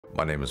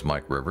My name is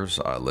Mike Rivers.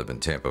 I live in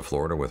Tampa,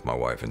 Florida with my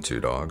wife and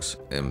 2 dogs.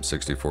 I'm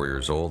 64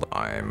 years old.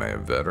 I am a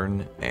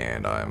veteran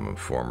and I'm a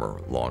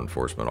former law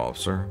enforcement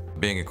officer.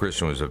 Being a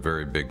Christian was a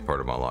very big part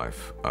of my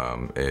life.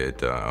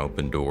 It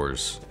opened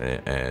doors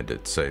and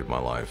it saved my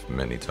life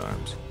many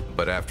times.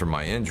 But after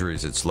my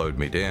injuries, it slowed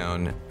me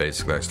down.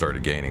 Basically, I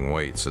started gaining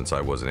weight since I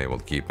wasn't able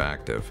to keep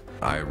active.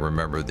 I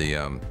remember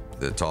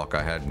the talk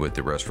I had with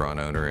the restaurant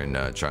owner in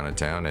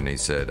Chinatown, and he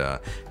said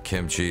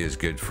kimchi is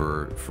good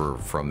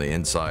from the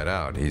inside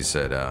out. He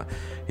said,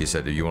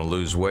 do you want to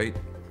lose weight?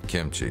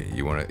 Kimchi.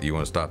 You want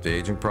to stop the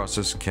aging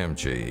process?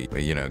 Kimchi.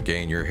 You know,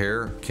 gain your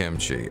hair?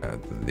 Kimchi.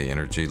 The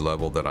energy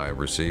level that I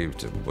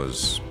received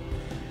was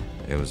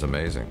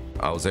amazing.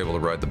 I was able to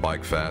ride the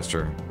bike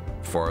faster,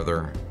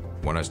 farther.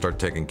 When I started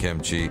taking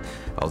kimchi,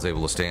 I was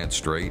able to stand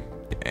straight,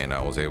 and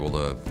I was able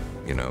to,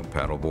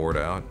 paddleboard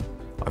out.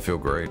 I feel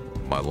great.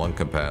 My lung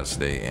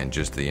capacity and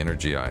just the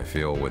energy I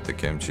feel with the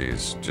kimchi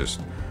is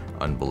just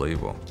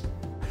unbelievable.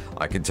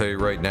 I can tell you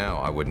right now,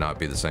 I would not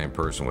be the same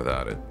person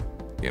without it.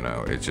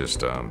 It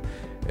just,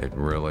 it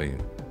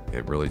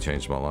really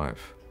changed my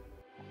life.